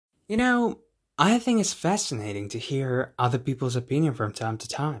You know, I think it's fascinating to hear other people's opinion from time to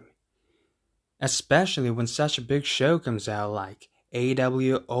time, especially when such a big show comes out like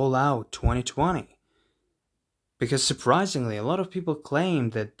AEW All Out 2020. Because surprisingly, a lot of people claim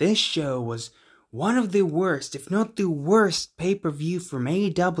that this show was one of the worst, if not the worst, pay per view from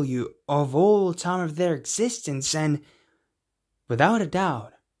AEW of all time of their existence, and without a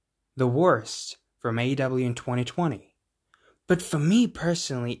doubt, the worst from AEW in 2020. But for me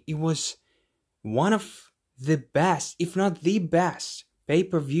personally, it was one of the best, if not the best,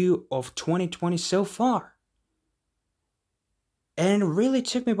 pay-per-view of 2020 so far. And it really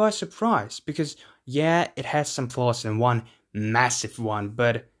took me by surprise, because yeah, it had some flaws and one massive one,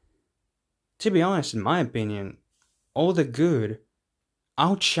 but to be honest, in my opinion, all the good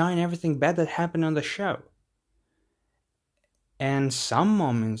outshine everything bad that happened on the show. And some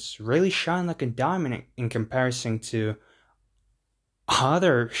moments really shine like a diamond in comparison to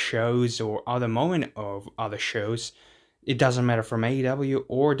other shows or other moment of other shows. It doesn't matter from AEW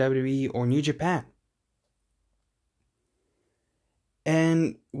or WWE or New Japan.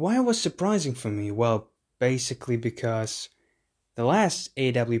 And why it was surprising for me? Well, basically because the last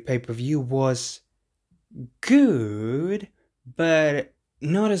AEW pay-per-view was good, but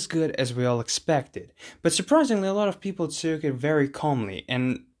not as good as we all expected. But surprisingly, a lot of people took it very calmly,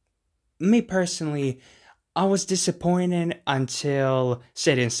 and me personally, I was disappointed until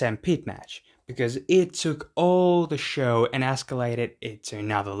Sadie and Stampede match, because it took all the show and escalated it to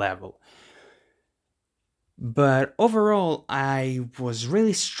another level. But overall, I was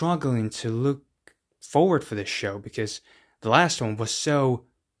really struggling to look forward for this show, because the last one was so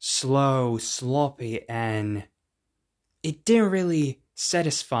slow, sloppy, and it didn't really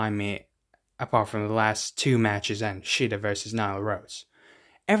satisfy me apart from the last two matches and Shida versus Nyla Rose.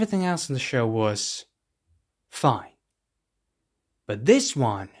 Everything else in the show was fine. But this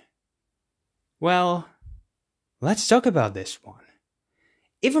one, well, let's talk about this one.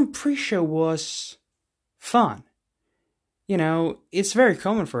 Even pre-show was fun. You know, it's very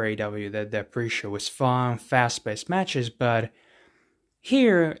common for AEW that their pre-show was fun, fast-paced matches, but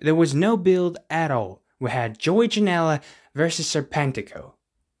here there was no build at all. We had Joey Janela versus Serpentico.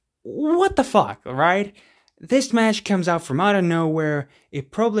 What the fuck, right? This match comes out from out of nowhere. It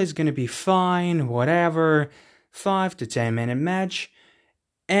probably is gonna be fine, whatever. 5 to 10 minute match.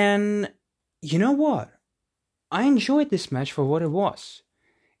 And you know what? I enjoyed this match for what it was.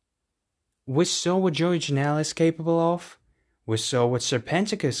 We saw what Joey Janela is capable of. We saw what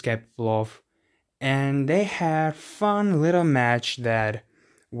Serpentico is capable of. And they had fun little match that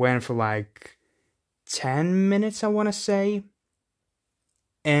went for like 10 minutes, I want to say.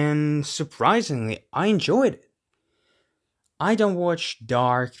 And surprisingly, I enjoyed it. I don't watch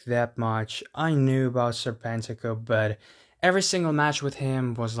Dark that much. I knew about Serpentico, but every single match with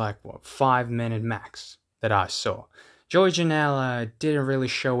him was like, 5-minute max that I saw. Joey Janela didn't really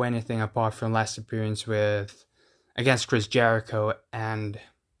show anything apart from last appearance against Chris Jericho and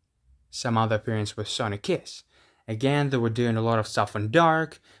some other appearance with Sonny Kiss. Again, they were doing a lot of stuff on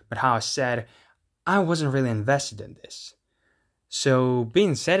Dark, but how I said, I wasn't really invested in this. So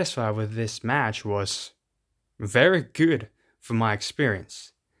being satisfied with this match was very good for my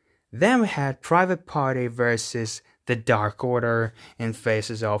experience. Then we had Private Party versus the Dark Order in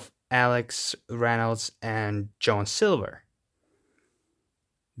faces of Alex Reynolds and John Silver.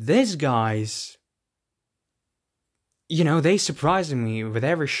 These guys, they surprise me with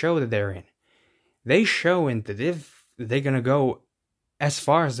every show that they're in. They showing that if they're gonna go as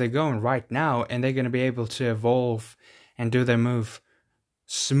far as they're going right now, and they're gonna be able to evolve and do their move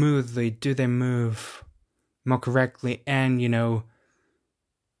smoothly, do their move more correctly, and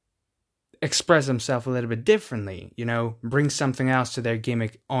express themselves a little bit differently, bring something else to their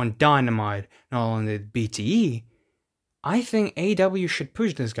gimmick on Dynamite, not only BTE. I think AEW should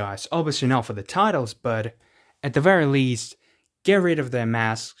push these guys, obviously not for the titles, but at the very least, get rid of their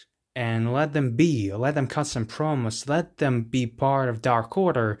masks and let them cut some promos, let them be part of Dark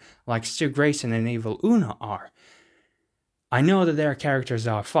Order like Stu Grayson and Evil Uno are. I know that their characters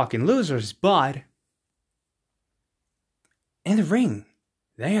are fucking losers, but in the ring,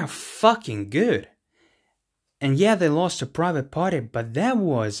 they are fucking good. And yeah, they lost to Private Party, but that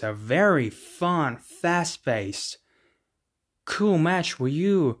was a very fun, fast-paced, cool match where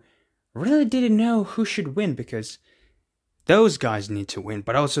you really didn't know who should win, because those guys need to win,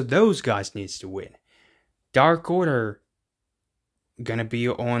 but also those guys needs to win. Dark Order gonna be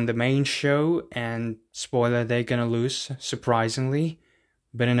on the main show, and spoiler, they're gonna lose, surprisingly,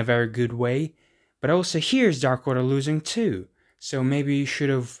 but in a very good way. But also here's Dark Order losing too, so maybe you should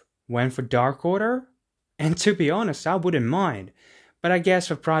have went for Dark Order? And to be honest, I wouldn't mind. But I guess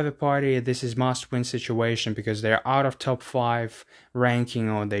for Private Party, this is must-win situation because they're out of top 5 ranking,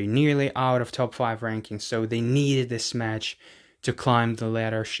 or they're nearly out of top 5 ranking, so they needed this match to climb the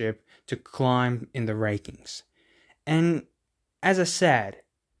leadership, to climb in the rankings. And as I said,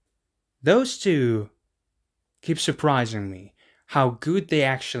 those two keep surprising me, how good they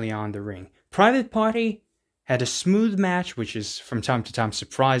actually are in the ring. Private Party had a smooth match, which is from time to time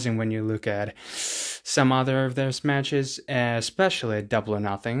surprising when you look at some other of those matches, especially at Double or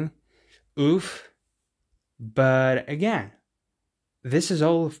Nothing. Oof. But again, this is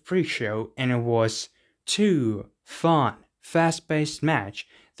all of pre-show, and it was two fun, fast-paced match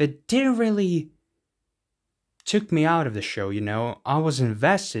that didn't really took me out of the show, you know. I was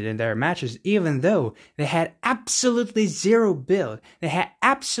invested in their matches even though they had absolutely zero build. They had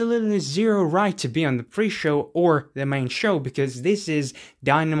absolutely zero right to be on the pre-show or the main show because this is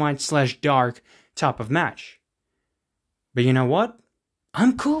Dynamite/Dark type of match. But you know what?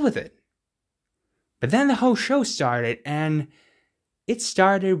 I'm cool with it. But then the whole show started, and it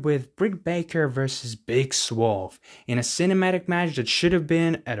started with Britt Baker versus Big Swole in a cinematic match that should have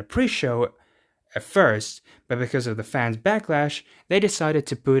been at a pre-show at first, but because of the fans' backlash, they decided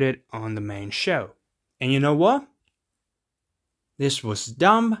to put it on the main show. And you know what? This was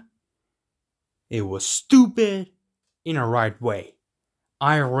dumb. It was stupid in a right way.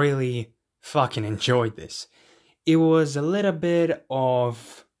 I really fucking enjoyed this. It was a little bit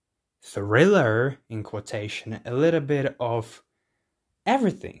of thriller, in quotation, a little bit of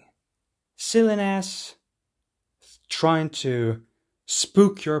everything. Silliness, trying to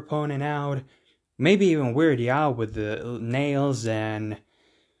spook your opponent out, maybe even weird you out with the nails and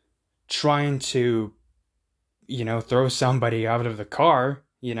trying to, you know, throw somebody out of the car,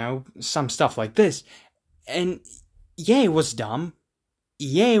 you know, some stuff like this. And yeah, it was dumb.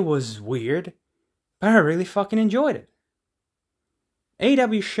 Yeah, it was weird. But I really fucking enjoyed it.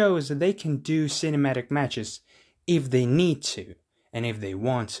 AEW shows that they can do cinematic matches if they need to and if they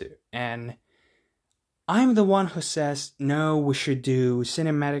want to. And I'm the one who says, no, we should do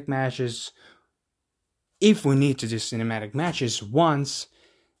cinematic matches if we need to do cinematic matches once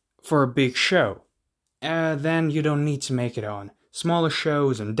for a big show. Then you don't need to make it on smaller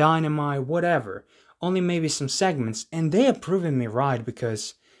shows, on Dynamite, whatever. Only maybe some segments. And they have proven me right,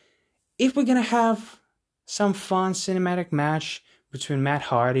 because if we're gonna have some fun cinematic match between Matt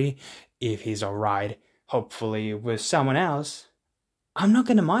Hardy, if he's alright, hopefully with someone else, I'm not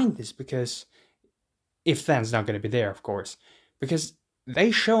gonna mind this, because if Than's not gonna be there, of course, because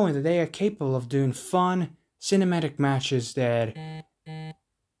they showing that they are capable of doing fun cinematic matches that,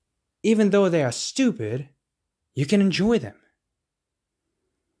 even though they are stupid, you can enjoy them.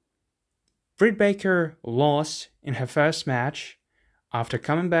 Britt Baker lost in her first match after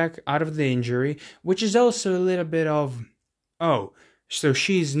coming back out of the injury, which is also a little bit of, oh, so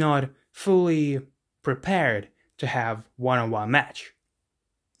she's not fully prepared to have one-on-one match,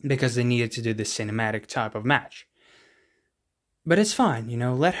 because they needed to do this cinematic type of match. But it's fine, you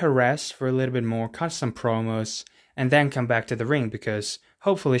know, let her rest for a little bit more, cut some promos, and then come back to the ring, because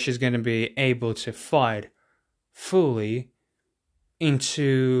hopefully she's going to be able to fight fully in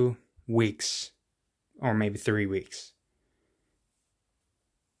 2 weeks, or maybe 3 weeks.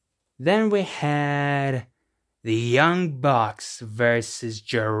 Then we had the Young Bucks versus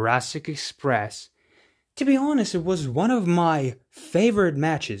Jurassic Express. To be honest, it was one of my favorite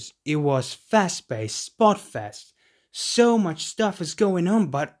matches. It was fast-paced, spot-fest. So much stuff is going on,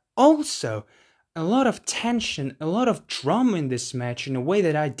 but also a lot of tension, a lot of drama in this match in a way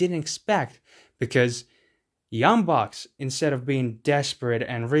that I didn't expect. Because Young Bucks, instead of being desperate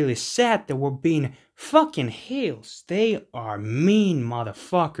and really sad, they were being fucking heels. They are mean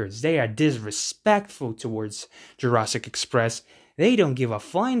motherfuckers. They are disrespectful towards Jurassic Express. They don't give a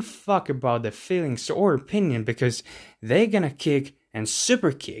flying fuck about their feelings or opinion, because they're gonna kick and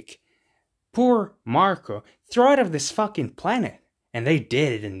super kick poor Marco throw out of this fucking planet. And they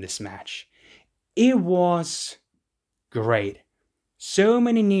did it in this match. It was great. So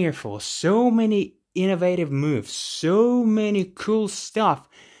many near falls, so many innovative moves, so many cool stuff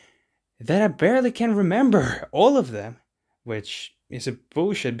that I barely can remember all of them, which is a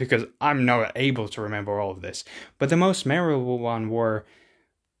bullshit because I'm not able to remember all of this. But the most memorable one were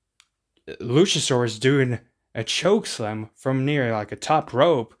Luchasaurus doing a chokeslam from near like a top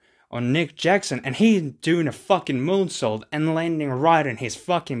rope on Nick Jackson, and he doing a fucking moonsault and landing right on his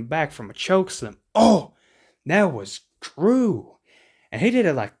fucking back from a chokeslam. Oh, that was true. And he did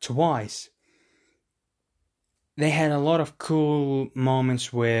it like twice. They had a lot of cool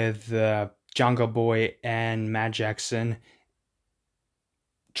moments with Jungle Boy and Matt Jackson.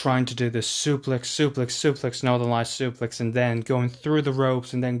 trying to do the suplex, Northern Lights suplex, and then going through the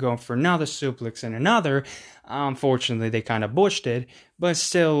ropes, and then going for another suplex and another. Unfortunately, they kind of botched it, but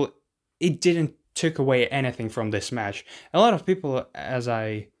still, it didn't took away anything from this match. A lot of people, as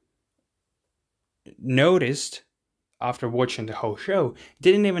I noticed after watching the whole show,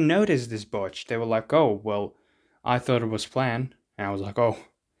 didn't even notice this botch. They were like, oh, well, I thought it was planned. And I was like, oh,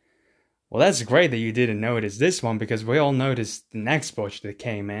 well, that's great that you didn't notice this one, because we all noticed the next botch that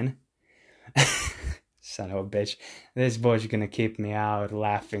came in. Son of a bitch. This botch is gonna keep me out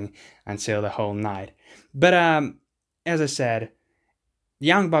laughing until the whole night. But as I said, the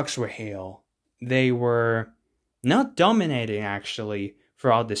Young Bucks were heel. They were not dominating, actually,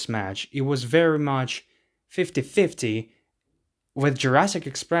 throughout this match. It was very much 50-50, with Jurassic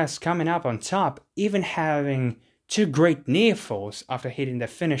Express coming up on top, even having 2 great near falls after hitting the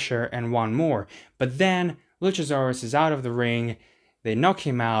finisher and 1 more. But then Luchasaurus is out of the ring, they knock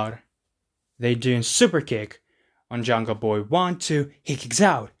him out, they doing super kick on Jungle Boy, 1, 2, he kicks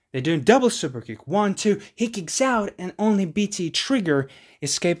out. They're doing double super kick, 1, 2, he kicks out, and only BT Trigger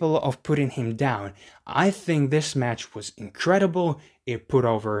is capable of putting him down. I think this match was incredible. It put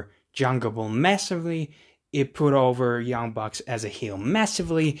over Jungle Boy massively. It put over Young Bucks as a heel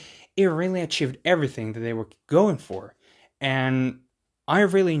massively. It really achieved everything that they were going for. And I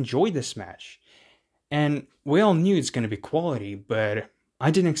really enjoyed this match. And we all knew it's going to be quality, but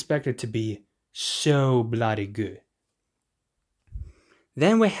I didn't expect it to be so bloody good.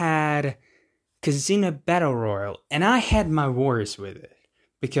 Then we had Casino Battle Royal, and I had my worries with it,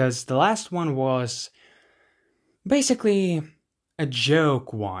 because the last one was basically a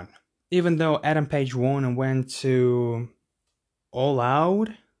joke one. Even though Adam Page won and went to All Out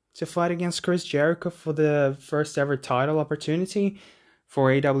to fight against Chris Jericho for the first ever title opportunity for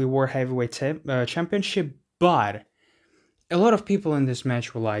AEW World Heavyweight Championship, but a lot of people in this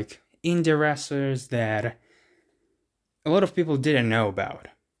match were like indie wrestlers that a lot of people didn't know about.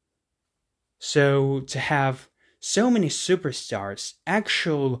 So to have so many superstars,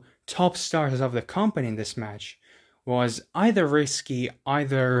 actual top stars of the company in this match, was either risky,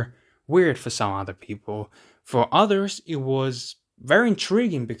 either weird for some other people. For others, it was very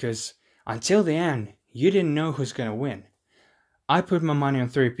intriguing, because until the end, you didn't know who's gonna win. I put my money on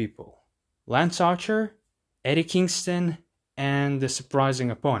 3 people: Lance Archer, Eddie Kingston, and the surprising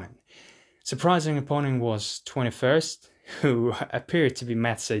opponent. Surprising opponent was 21st, who appeared to be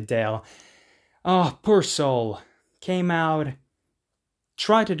Matt Sydal. Oh, poor soul. Came out,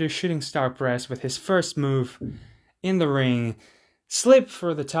 tried to do shooting star press with his first move in the ring, slipped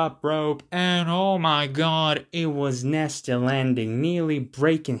for the top rope, and oh my god, it was nasty landing, nearly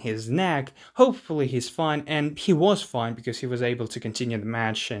breaking his neck. Hopefully he's fine, and he was fine, because he was able to continue the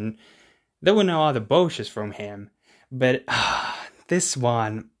match, and there were no other botches from him. But this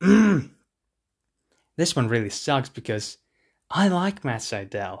one, this one really sucks, because I like Matt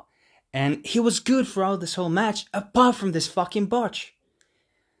Sydal, and he was good throughout this whole match, apart from this fucking botch.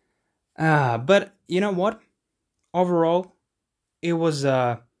 But you know what? Overall, it was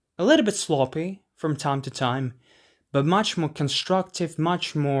a little bit sloppy from time to time, but much more constructive,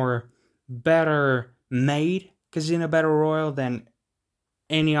 much more better made Casino Battle Royal than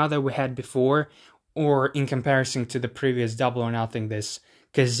any other we had before, or in comparison to the previous Double or Nothing, this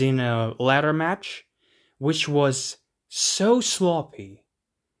Casino ladder match, which was so sloppy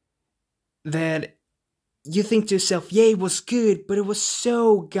that you think to yourself, yeah, it was good, but it was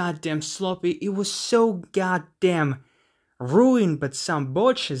so goddamn sloppy, it was so goddamn ruined by some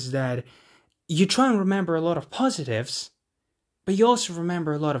botches that you try and remember a lot of positives, but you also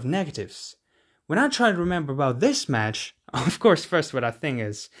remember a lot of negatives. When I try to remember about this match, of course, first what I think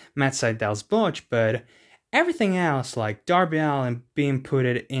is Matt Sydal's botch, but everything else, like Darby Allin being put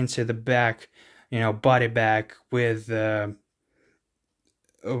into the back, body bag with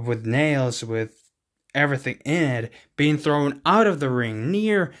nails, with everything in it, being thrown out of the ring,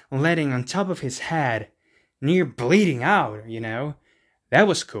 near landing on top of his head, near bleeding out, that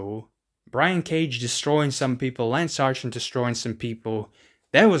was cool. Brian Cage destroying some people, Lance Archer destroying some people,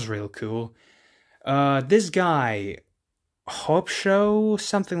 that was real cool. This guy, Hope Show,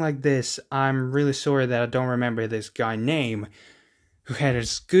 something like this, I'm really sorry that I don't remember this guy's name, who had a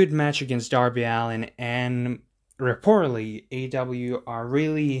good match against Darby Allin, and reportedly AEW are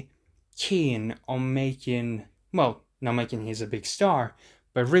really keen on making, well, not making he's a big star,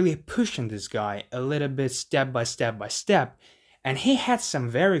 but really pushing this guy a little bit step by step. And he had some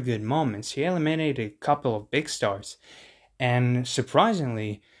very good moments. He eliminated a couple of big stars. And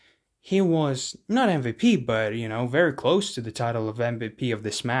surprisingly, he was not MVP, but, very close to the title of MVP of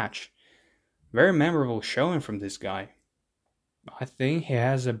this match. Very memorable showing from this guy. I think he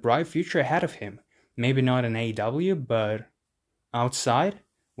has a bright future ahead of him. Maybe not in AEW, but outside,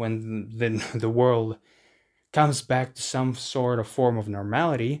 when the world comes back to some sort of form of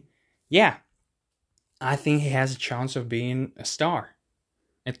normality, yeah, I think he has a chance of being a star.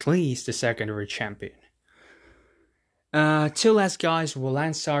 At least a secondary champion. Two last guys were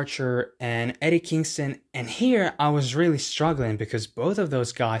Lance Archer and Eddie Kingston, and here I was really struggling because both of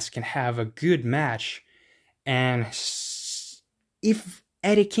those guys can have a good match, and if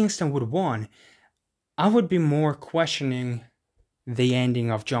Eddie Kingston would have won, I would be more questioning the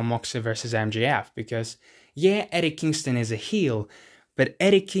ending of Jon Moxley versus MJF, because yeah, Eddie Kingston is a heel, but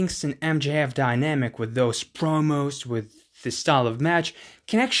Eddie Kingston MJF dynamic with those promos, with the style of match,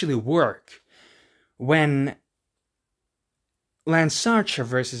 can actually work. When Lance Archer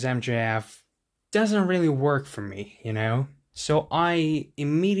versus MJF doesn't really work for me, you know? So I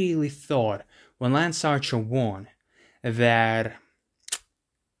immediately thought, when Lance Archer won, that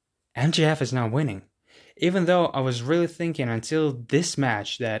MJF is not winning. Even though I was really thinking until this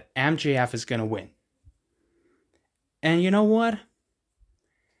match that MJF is gonna win. And you know what?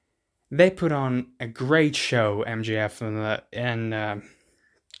 They put on a great show, MJF and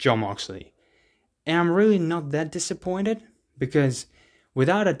Jon Moxley. And I'm really not that disappointed, because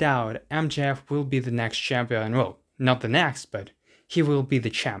without a doubt, MJF will be the next champion. Well, not the next, but he will be the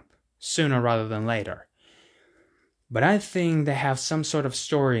champ, sooner rather than later. But I think they have some sort of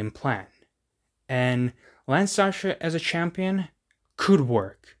story in plan. And Lance Archer as a champion could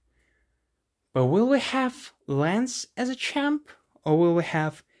work. But will we have Lance as a champ? Or will we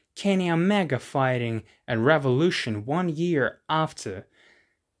have Kenny Omega fighting at Revolution 1 year after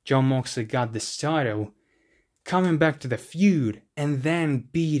Jon Moxley got this title, coming back to the feud and then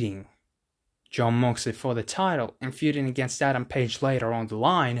beating Jon Moxley for the title and feuding against Adam Page later on the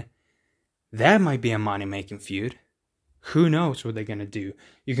line? That might be a money-making feud. Who knows what they're gonna do?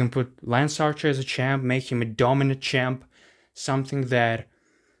 You can put Lance Archer as a champ, make him a dominant champ, something that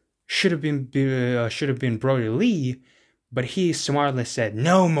should have been Brody Lee, but he smartly said,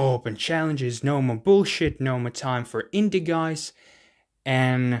 no more open challenges, no more bullshit, no more time for indie guys,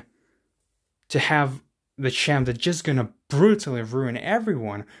 and to have the champ that's just gonna brutally ruin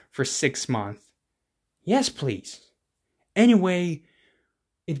everyone for 6 months. Yes, please. Anyway,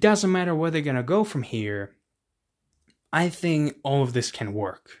 it doesn't matter where they're gonna go from here. I think all of this can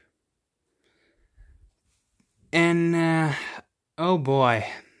work. And, oh boy,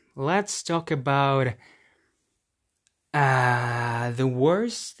 let's talk about the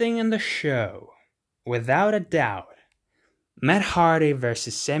worst thing in the show. Without a doubt. Matt Hardy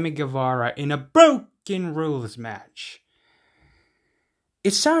versus Sammy Guevara in a broken rules match.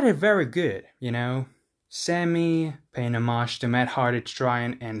 It started very good, you know. Sammy paying homage to Matt Hardy,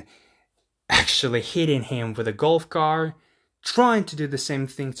 trying and actually hitting him with a golf cart, trying to do the same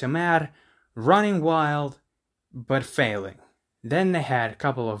thing to Matt, running wild, but failing. Then they had a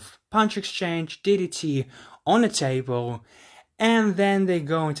couple of punch exchange, DDT on the table, and then they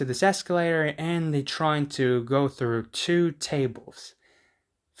go into this escalator and they trying to go through 2 tables.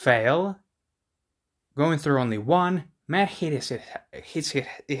 Fail. Going through only one. Matt hit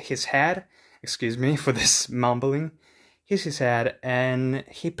his head. Excuse me for this mumbling. Hit his head and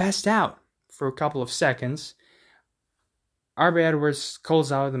he passed out for a couple of seconds. RB Edwards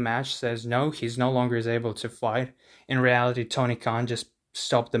calls out the match, says no, he's no longer is able to fight. In reality, Tony Khan just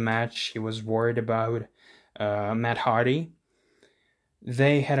stopped the match. He was worried about Matt Hardy.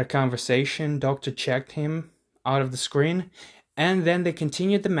 They had a conversation. Doctor checked him out of the screen. And then they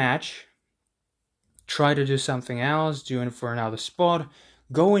continued the match. Tried to do something else. Doing it for another spot.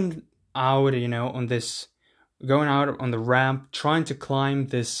 Going out, going out on the ramp. Trying to climb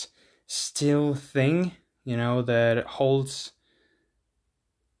this steel thing, that holds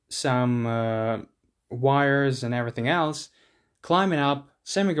some wires and everything else. Climbing up.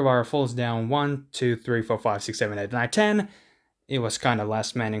 Sammy Guevara falls down. 1, 2, 3, 4, 5, 6, 7, 8, 9, 10. It was kind of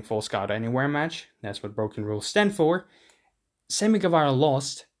last man in Falls Count Anywhere match. That's what Broken Rules stand for. Sammy Guevara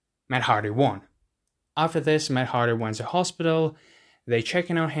lost. Matt Hardy won. After this, Matt Hardy went to hospital. They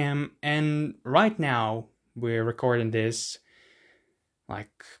checking on him. And right now, we're recording this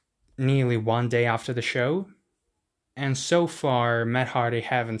like nearly 1 day after the show. And so far, Matt Hardy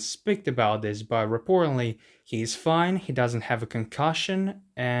haven't speaked about this, but reportedly, he's fine. He doesn't have a concussion.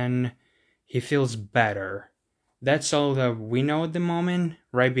 And he feels better. That's all that we know at the moment.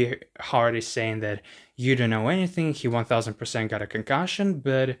 Ray Hart is saying that you don't know anything. He 1000% got a concussion,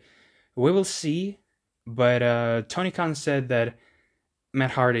 but we will see. But Tony Khan said that Matt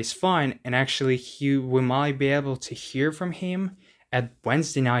Hardy is fine, and actually we might be able to hear from him at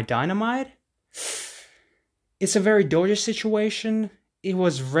Wednesday Night Dynamite. It's a very dodgy situation. It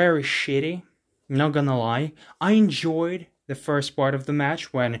was very shitty, not gonna lie. I enjoyed the first part of the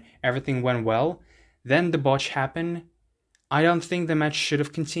match when everything went well. Then the botch happened. I don't think the match should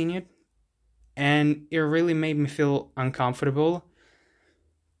have continued, and it really made me feel uncomfortable.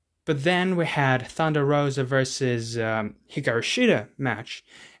 But then we had Thunder Rosa versus Hikaru Shida match,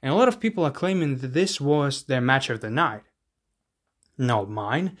 and a lot of people are claiming that this was their match of the night. Not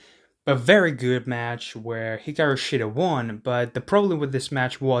mine, but very good match where Hikaru Shida won, but the problem with this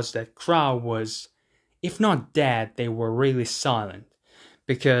match was that crowd was, if not dead, they were really silent.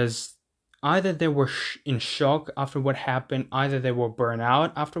 Because either they were in shock after what happened, either they were burned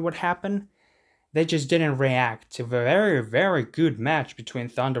out after what happened. They just didn't react to the very, very good match between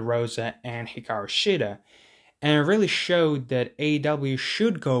Thunder Rosa and Hikaru Shida. And it really showed that AEW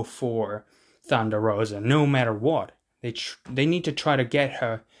should go for Thunder Rosa no matter what. They need to try to get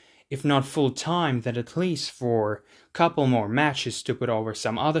her, if not full time, then at least for a couple more matches to put over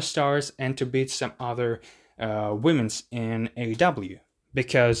some other stars and to beat some other women's in AEW.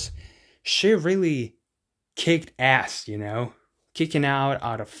 Because she really kicked ass, kicking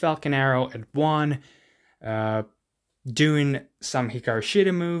out of Falcon Arrow at 1, doing some Hikaru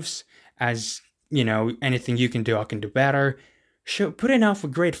Shida moves, as, anything you can do, I can do better. She putting off a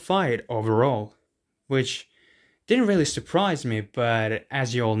great fight overall, which didn't really surprise me, but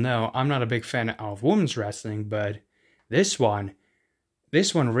as you all know, I'm not a big fan of women's wrestling, but this one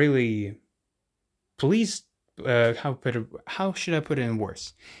really pleased. How should I put it in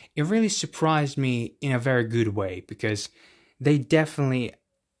words? It really surprised me in a very good way, because they definitely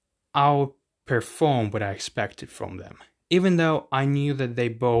outperformed what I expected from them. Even though I knew that they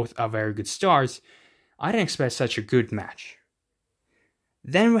both are very good stars, I didn't expect such a good match.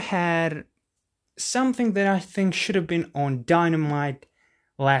 Then we had something that I think should have been on Dynamite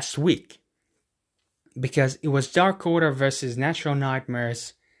last week, because it was Dark Order versus Natural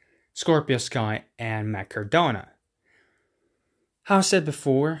Nightmares, Scorpio Sky, and Matt Cardona. How I said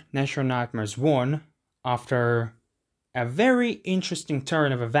before, Natural Nightmares won after a very interesting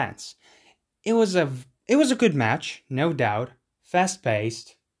turn of events. It was a good match, no doubt,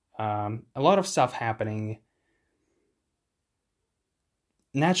 fast-paced, a lot of stuff happening.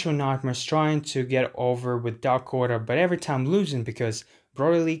 Natural Nightmares trying to get over with Dark Order, but every time losing because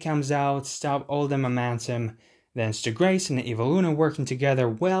Brody Lee comes out, stop all the momentum. Then Stu Grayson and Evil Uno working together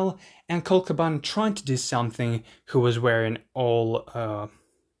well, and Colt Cabana trying to do something, who was wearing all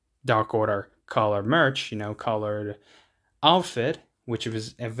Dark Order color merch, colored outfit, which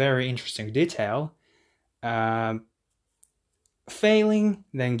was a very interesting detail. Failing,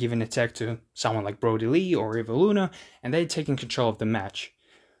 then giving a tag to someone like Brody Lee or Evil Uno, and they taking control of the match.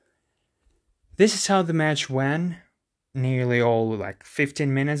 This is how the match went. Nearly all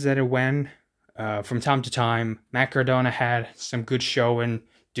 15 minutes that it went. From time to time, Matt Cardona had some good showing,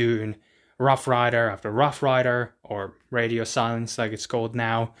 doing Rough Rider after Rough Rider, or Radio Silence like it's called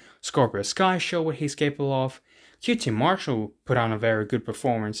now. Scorpio Sky showed what he's capable of. QT Marshall put on a very good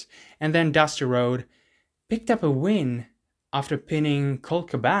performance. And then Dusty Rhodes picked up a win after pinning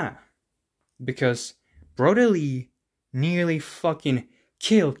Colt Cabana. Because Brody Lee nearly fucking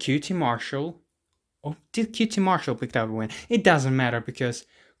killed QT Marshall. Or did QT Marshall pick up a win? It doesn't matter, because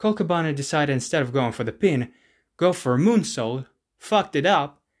Colt Cabana decided, instead of going for the pin, go for a moonsault, fucked it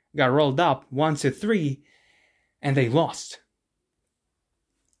up, got rolled up 1, 2, 3, and they lost.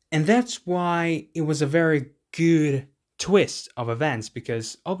 And that's why it was a very good twist of events,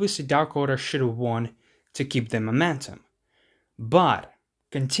 because obviously Dark Order should have won to keep the momentum. But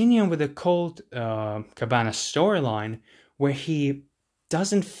continuing with the Colt Cabana storyline, where he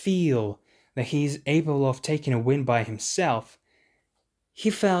doesn't feel that he's able of taking a win by himself, he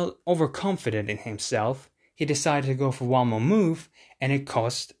felt overconfident in himself. He decided to go for one more move, and it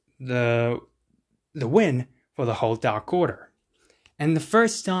cost the win for the whole Dark Order. And the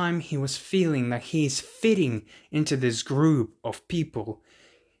first time he was feeling that he's fitting into this group of people,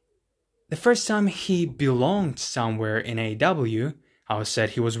 the first time he belonged somewhere in AEW, I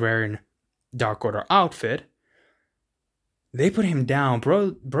said he was wearing Dark Order outfit, they put him down.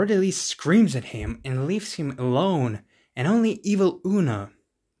 Brody Lee screams at him and leaves him alone, and only Evil Uno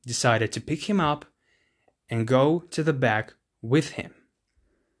decided to pick him up and go to the back with him.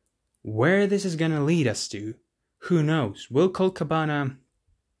 Where this is gonna lead us to, who knows? Will Colt Cabana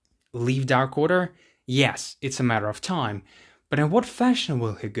leave Dark Order? Yes, it's a matter of time. But in what fashion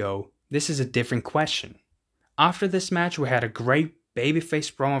will he go? This is a different question. After this match, we had a great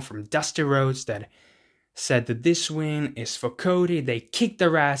babyface promo from Dusty Rhodes that said that this win is for Cody. They kicked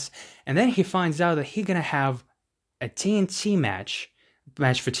their ass, and then he finds out that he's gonna have a TNT match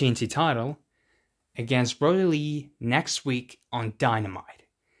for TNT title against Brody Lee next week on Dynamite.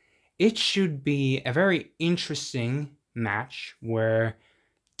 It should be a very interesting match where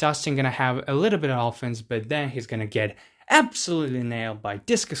Dustin gonna have a little bit of offense, but then he's gonna get absolutely nailed by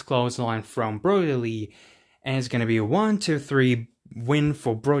discus clothesline from Brody Lee, and it's gonna be a 1-2-3 win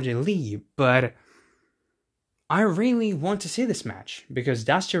for Brody Lee. But I really want to see this match because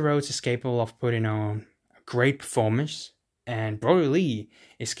Dusty Rhodes is capable of putting on a great performance, and Brody Lee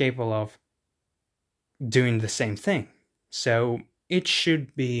is capable of doing the same thing. So it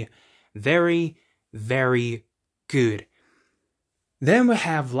should be very, very good. Then we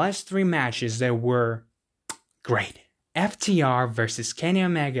have last 3 matches that were great. FTR versus Kenny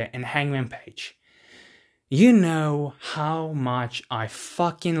Omega and Hangman Page. You know how much I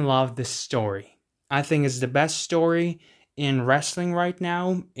fucking love this story. I think it's the best story in wrestling right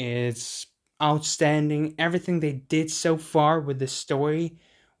now. It's outstanding. Everything they did so far with this story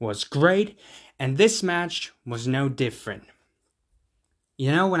was great, and this match was no different.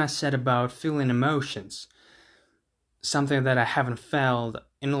 You know when I said about feeling emotions, something that I haven't felt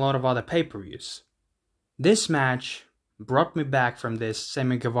in a lot of other pay-per-views. This match brought me back from this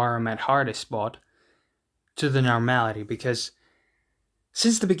Sammy Guevara Matt Hardy spot to the normality, because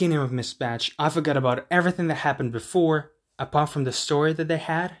since the beginning of this match, I forgot about everything that happened before, apart from the story that they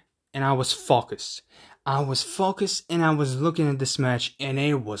had, and I was focused. I was focused and I was looking at this match, and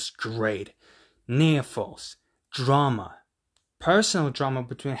it was great. Near falls, drama, personal drama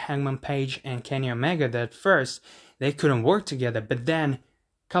between Hangman Page and Kenny Omega that at first they couldn't work together, but then a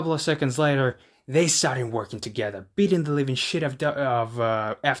couple of seconds later they started working together, beating the living shit of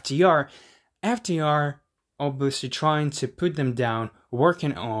FTR. FTR obviously trying to put them down,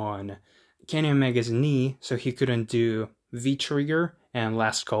 working on Kenny Omega's knee so he couldn't do V-trigger and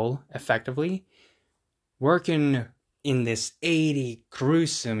last call effectively. Working in this 80s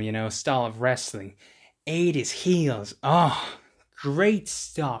gruesome, style of wrestling. 80s heels. Oh, great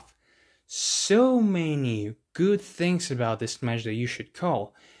stuff. So many good things about this match that you should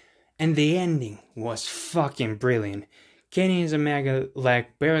call. And the ending was fucking brilliant. Kenny's Omega leg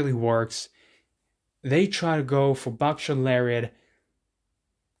barely works. They try to go for buckshot lariat.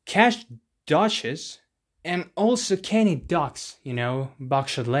 Cash dodges. And also Kenny ducks,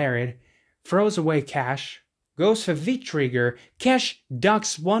 buckshot lariat. Throws away Cash. Goes for V-trigger. Cash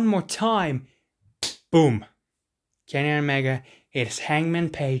ducks one more time. Boom. Kenny Omega hits Hangman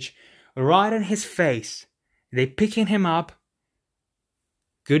Page right on his face. They picking him up.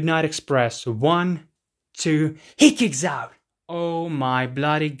 Goodnight Express. 1, 2. He kicks out. Oh my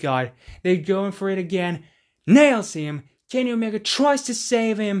bloody god. They're going for it again. Nails him. Kenny Omega tries to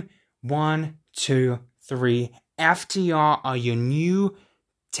save him. 1, 2, 3. FTR are your new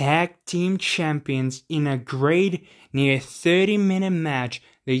tag team champions in a great near 30-minute match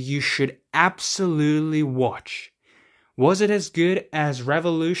that you should absolutely watch. Was it as good as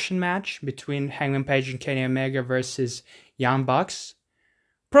Revolution match between Hangman Page and Kenny Omega versus Young Bucks?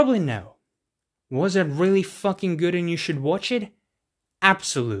 Probably no. Was it really fucking good and you should watch it?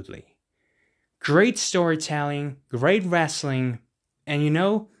 Absolutely. Great storytelling, great wrestling, and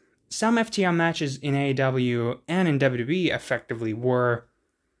some FTR matches in AEW and in WWE effectively were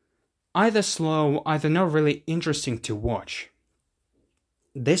either slow, either not really interesting to watch.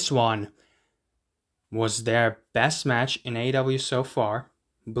 This one was their best match in AEW so far,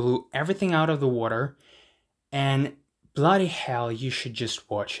 blew everything out of the water, and bloody hell, you should just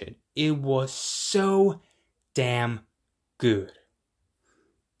watch it. It was so damn good.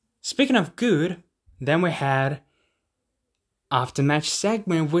 Speaking of good, then we had after-match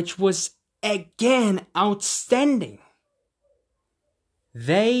segment, which was again outstanding.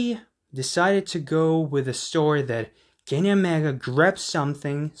 They decided to go with a story that Kenny Omega grabbed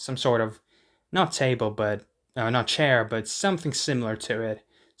something, some sort of, not table, but, not chair, but something similar to it,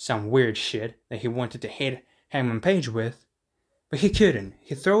 some weird shit that he wanted to hit Hangman Page with, but he couldn't.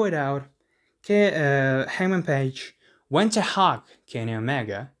 He threw it out. Hangman Page went to hug Kenny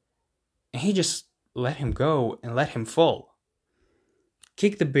Omega, and he just let him go and let him fall.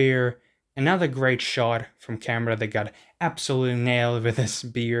 Kicked the beer. Another great shot from camera that got absolutely nailed with this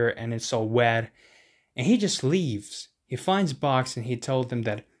beer, and it's all wet. And he just leaves. He finds Box, and he told them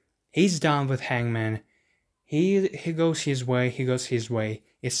that he's done with Hangman. He goes his way. He goes his way.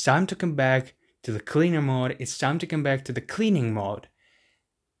 It's time to come back to the cleaner mode. It's time to come back to the cleaning mode.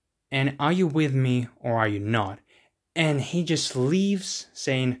 And are you with me or are you not? And he just leaves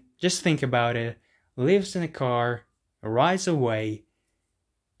saying, just think about it. Lives in a car, rides away.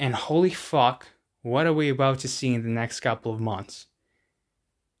 And holy fuck, what are we about to see in the next couple of months?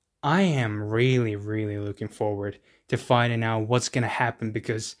 I am really, really looking forward to finding out what's going to happen,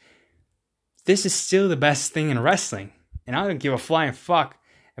 because this is still the best thing in wrestling. And I don't give a flying fuck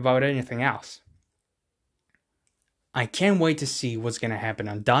about anything else. I can't wait to see what's going to happen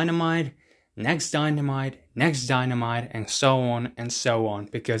on Dynamite, next Dynamite, and so on and so on.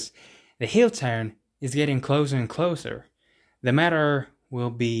 Because the heel turn is getting closer and closer. The matter will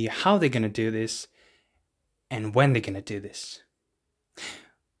be how they're going to do this and when they're going to do this.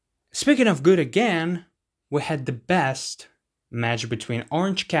 Speaking of good again, we had the best match between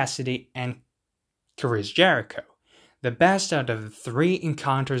Orange Cassidy and Chris Jericho. The best out of the 3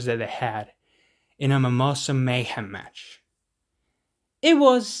 encounters that they had in a Mimosa Mayhem match. It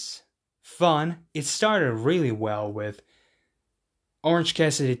was fun. It started really well with Orange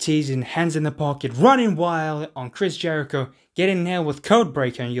Cassidy teasing, hands in the pocket, running wild on Chris Jericho, getting nailed with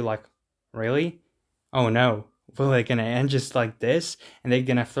Codebreaker, and you're like, really? Oh no. Will they gonna end just like this? And they're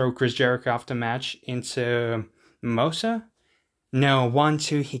gonna throw Chris Jericho after match into Mimosa? No,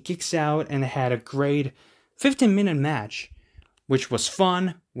 1-2, he kicks out and had a great 15-minute match, which was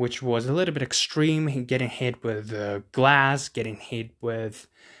fun, which was a little bit extreme, getting hit with glass, getting hit with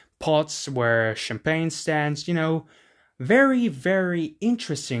pots where champagne stands, very, very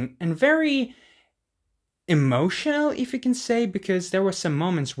interesting and very emotional, if you can say, because there were some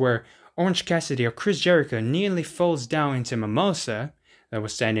moments where Orange Cassidy or Chris Jericho nearly falls down into Mimosa that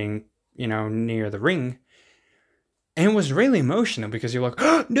was standing, near the ring. And it was really emotional because you're like,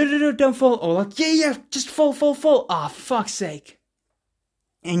 oh, no, don't fall. Or like, yeah, just fall. Ah, for fuck's sake.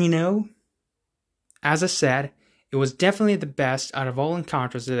 And as I said, it was definitely the best out of all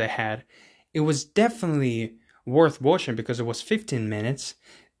encounters that I had. It was definitely worth watching because it was 15 minutes.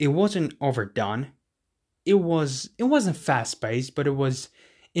 It wasn't overdone. It wasn't fast-paced, but it was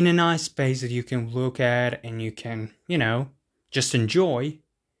in a nice pace that you can look at and you can, just enjoy.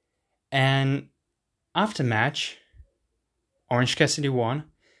 And after match, Orange Cassidy won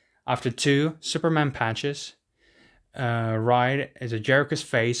after 2 Superman patches, right as a Jericho's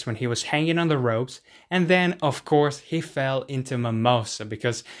face when he was hanging on the ropes, and then of course he fell into Mimosa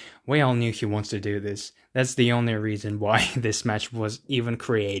because we all knew he wants to do this. That's the only reason why this match was even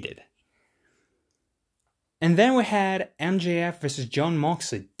created. And then we had MJF versus Jon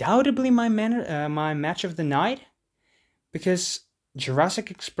Moxley, doubtably my match of the night, because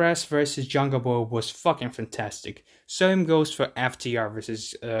Jurassic Express versus Jungle Boy was fucking fantastic. Same goes for FTR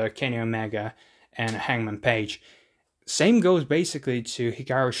versus Kenny Omega and Hangman Page. Same goes basically to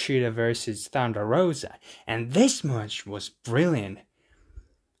Hikaru Shida versus Thunder Rosa. And this match was brilliant.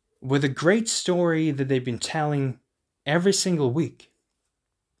 With a great story that they've been telling every single week.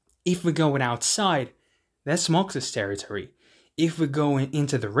 If we're going outside, that's Mox's territory. If we're going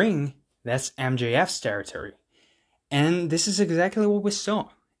into the ring, that's MJF's territory. And this is exactly what we saw.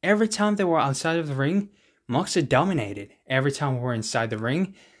 Every time they were outside of the ring, Moxley dominated. Every time we were inside the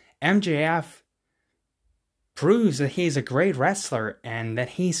ring, MJF proves that he is a great wrestler and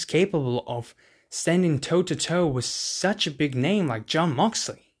that he's capable of standing toe-to-toe with such a big name like Jon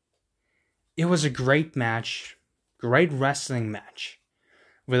Moxley. It was a great match, great wrestling match,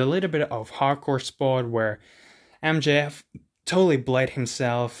 with a little bit of hardcore spot where MJF totally bled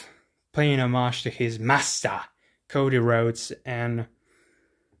himself, paying homage to his master, Cody Rhodes, and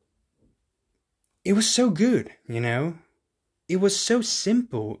it was so good, It was so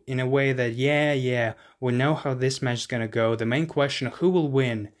simple in a way that, yeah, we know how this match is going to go. The main question, who will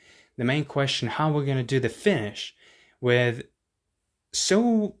win? The main question, how we're going to do the finish? With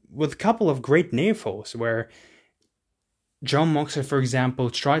a couple of great near falls where Jon Moxley, for example,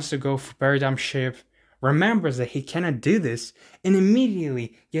 tries to go for Paradigm Shift, remembers that he cannot do this, and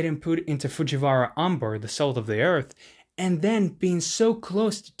immediately getting put into Fujiwara Umber, the salt of the earth, and then being so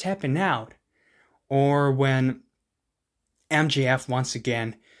close to tapping out. Or when MJF once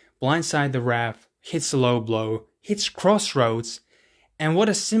again blindside the ref, hits a low blow, hits Crossroads, and what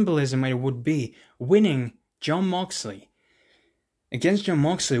a symbolism it would be winning Jon Moxley against Jon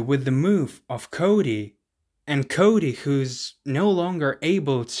Moxley with the move of Cody, and Cody, who's no longer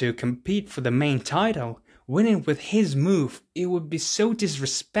able to compete for the main title, winning with his move. It would be so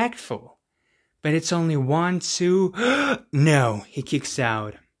disrespectful. But it's only 1, 2, no, he kicks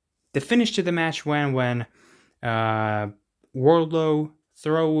out. The finish to the match went when Wardlow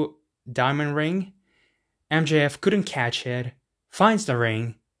throw diamond ring. MJF couldn't catch it, finds the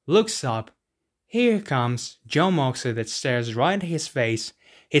ring, looks up. Here comes Jon Moxley that stares right at his face,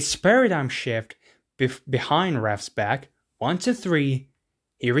 hits Paradigm Shift behind ref's back. 1, 2, 3.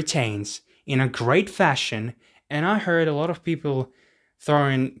 He retains in a great fashion, and I heard a lot of people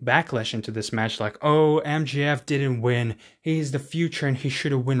throwing backlash into this match like, oh, MJF didn't win, he's the future and he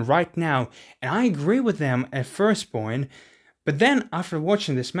should have won right now. And I agree with them at first point, but then after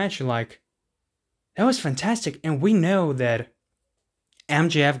watching this match you're like, That was fantastic. And we know that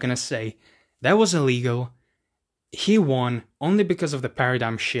MJF gonna say that was illegal. He won only because of the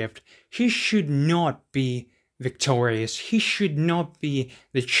paradigm shift. He should not be victorious. He should not be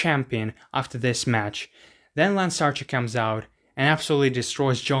the champion after this match. Then Lance Archer comes out and absolutely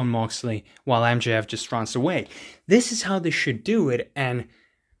destroys Jon Moxley while MJF just runs away. This is how they should do it, and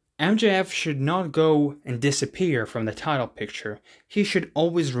MJF should not go and disappear from the title picture. He should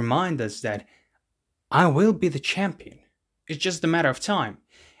always remind us that I will be the champion. It's just a matter of time.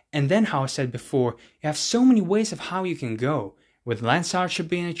 And then, how I said before, you have so many ways of how you can go. With Lance Archer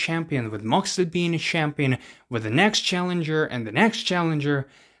being a champion, with Moxley being a champion, with the next challenger and the next challenger.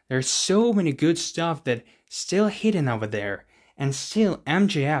 There's so many good stuff that still hidden over there. And still,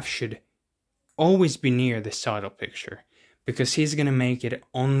 MJF should always be near this title picture, because he's gonna make it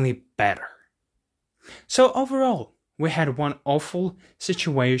only better. So overall, we had one awful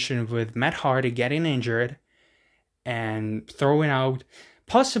situation with Matt Hardy getting injured and throwing out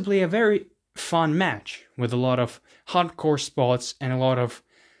possibly a very fun match with a lot of hardcore spots and a lot of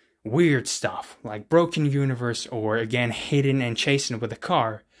weird stuff like Broken Universe or again hitting and chasing with a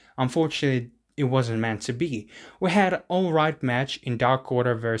car. Unfortunately, it wasn't meant to be. We had an alright match in Dark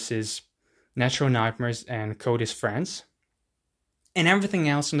Order versus Natural Nightmares and Cody's friends, and everything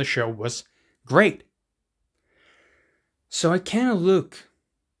else on the show was great. So I cannot look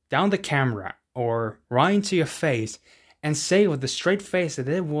down the camera or right into your face and say with a straight face that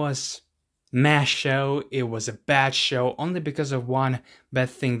it was meh show, it was a bad show, only because of one bad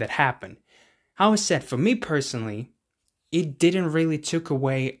thing that happened. How I said, for me personally, it didn't really took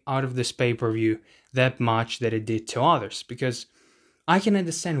away out of this pay-per-view that much that it did to others, because I can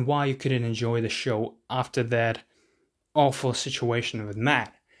understand why you couldn't enjoy the show after that awful situation with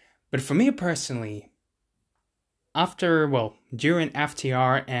Matt. But for me personally, during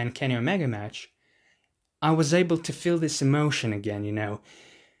FTR and Kenny Omega match, I was able to feel this emotion again,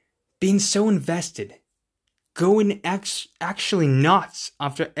 being so invested, going actually nuts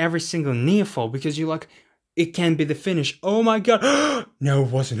after every single near fall, because you're like, it can be the finish. Oh my god. No, it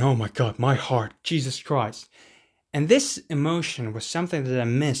wasn't. Oh my god, my heart. Jesus Christ. And this emotion was something that I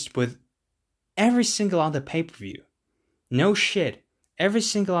missed with every single other pay-per-view. No shit. Every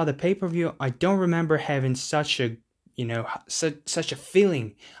single other pay-per-view, I don't remember having such a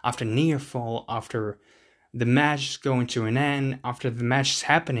feeling after near fall, after the match is going to an end, after the match is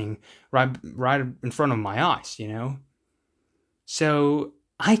happening right in front of my eyes, So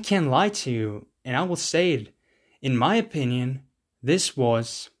I can't lie to you, and I will say it. In my opinion, this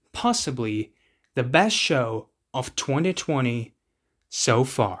was possibly the best show of 2020 so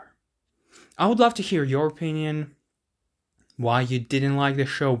far. I would love to hear your opinion. Why you didn't like the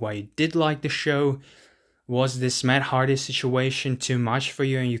show, why you did like the show. Was this Matt Hardy situation too much for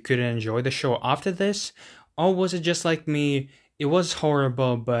you and you couldn't enjoy the show after this? Or was it just like me, it was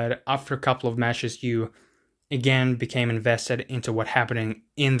horrible, but after a couple of matches you again became invested into what's happening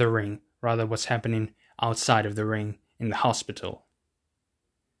in the ring, rather what's happening outside of the ring in the hospital?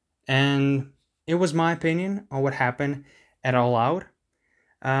 And it was my opinion on what happened at All Out.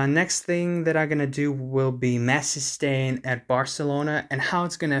 Next thing that I'm gonna do will be Messi staying at Barcelona and how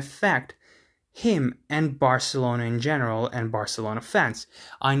it's gonna affect him and Barcelona in general and Barcelona fans.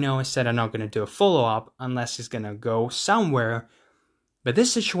 I know I said I'm not gonna do a follow-up unless he's gonna go somewhere, but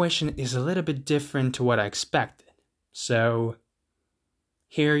this situation is a little bit different to what I expected. So,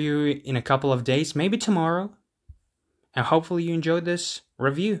 hear you in a couple of days, maybe tomorrow, and hopefully you enjoyed this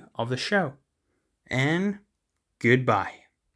review of the show. And goodbye.